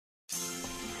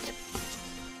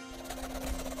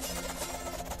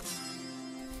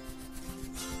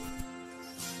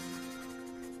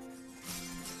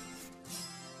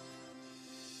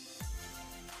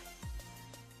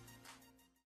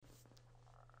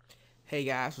Hey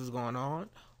guys, what's going on?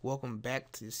 Welcome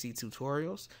back to C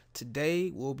Tutorials. Today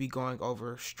we'll be going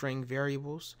over string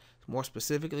variables, more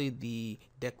specifically the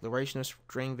declaration of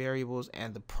string variables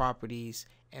and the properties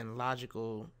and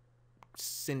logical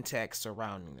syntax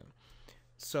surrounding them.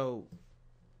 So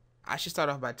I should start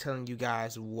off by telling you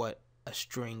guys what a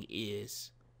string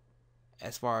is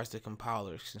as far as the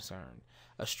compiler is concerned.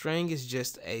 A string is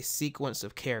just a sequence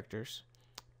of characters,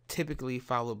 typically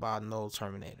followed by a null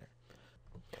terminator.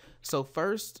 So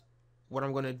first, what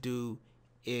I'm going to do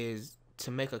is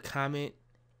to make a comment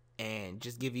and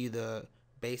just give you the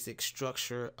basic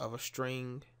structure of a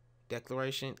string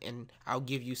declaration, and I'll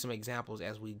give you some examples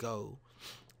as we go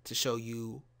to show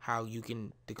you how you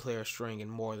can declare a string in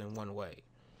more than one way.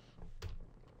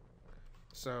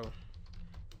 So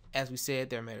as we said,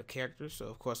 they're made of characters, so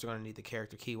of course we're going to need the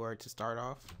character keyword to start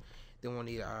off. Then we'll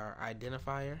need our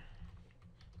identifier.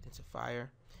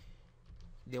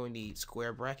 Then we need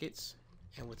square brackets,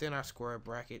 and within our square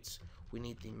brackets we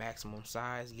need the maximum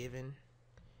size given,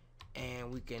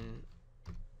 and we can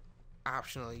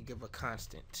optionally give a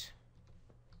constant.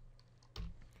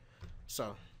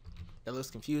 So that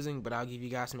looks confusing, but I'll give you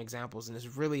guys some examples, and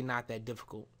it's really not that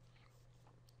difficult.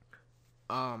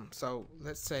 So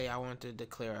let's say I want to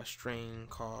declare a string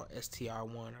called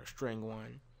str1 or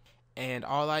string1, and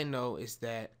all I know is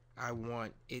that I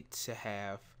want it to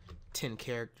have 10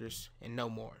 characters and no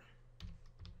more.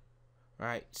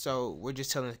 Right, so we're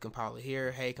just telling the compiler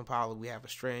here, hey compiler, we have a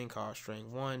string called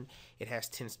string1. It has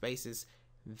 10 spaces.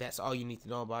 That's all you need to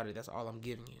know about it. That's all I'm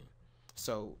giving you.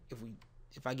 So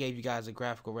if I gave you guys a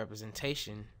graphical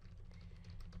representation,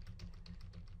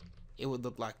 it would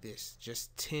look like this,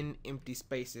 just 10 empty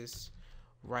spaces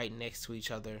right next to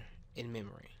each other in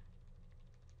memory,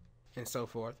 and so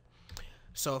forth.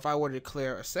 So if I were to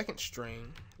declare a second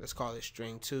string, let's call it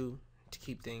string2 to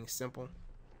keep things simple,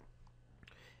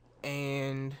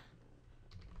 and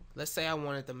let's say I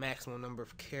wanted the maximum number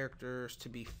of characters to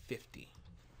be 50.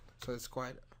 So it's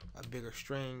quite a bigger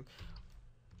string,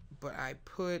 but I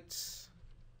put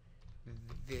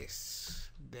this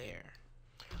there.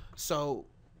 So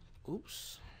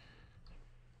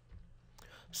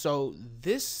So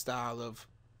this style of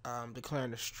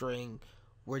declaring a string,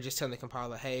 we're just telling the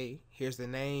compiler, hey, here's the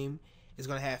name. It's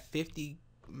going to have 50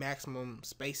 maximum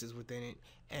spaces within it,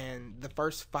 and the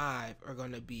first 5 are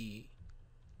going to be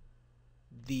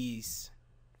these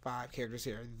 5 characters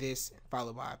here, this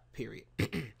followed by a period.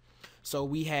 So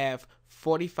we have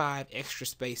 45 extra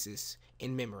spaces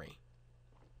in memory,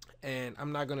 and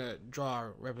I'm not going to draw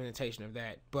a representation of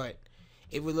that, but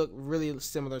it would look really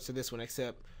similar to this one,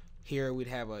 except here we'd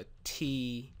have a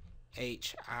T,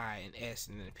 H, I, and S,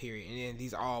 and then a period, and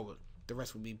then the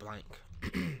rest would be blank.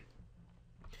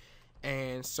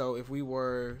 And so if we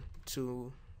were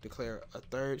to declare a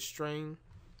third string,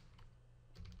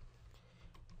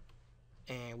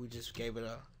 and we just gave it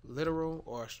a literal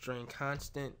or a string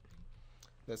constant,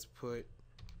 let's put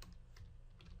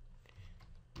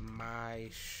my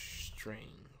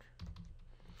string.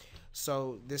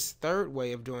 So this third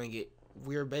way of doing it,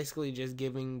 we're basically just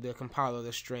giving the compiler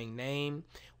the string name.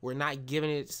 We're not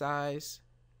giving it size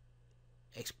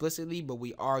explicitly, but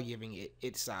we are giving it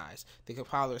its size. The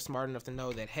compiler is smart enough to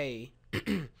know that, hey,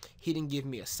 he didn't give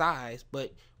me a size,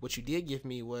 but what you did give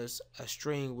me was a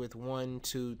string with 1,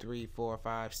 2, 3, 4,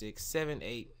 5, 6, 7,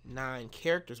 8, 9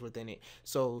 characters within it.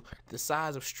 So the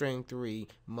size of string 3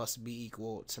 must be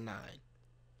equal to 9,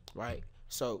 right?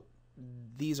 So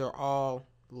these are all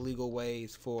legal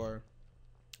ways for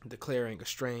declaring a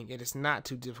string. It is not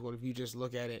too difficult if you just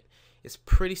look at it. It's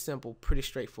pretty simple, pretty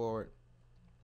straightforward.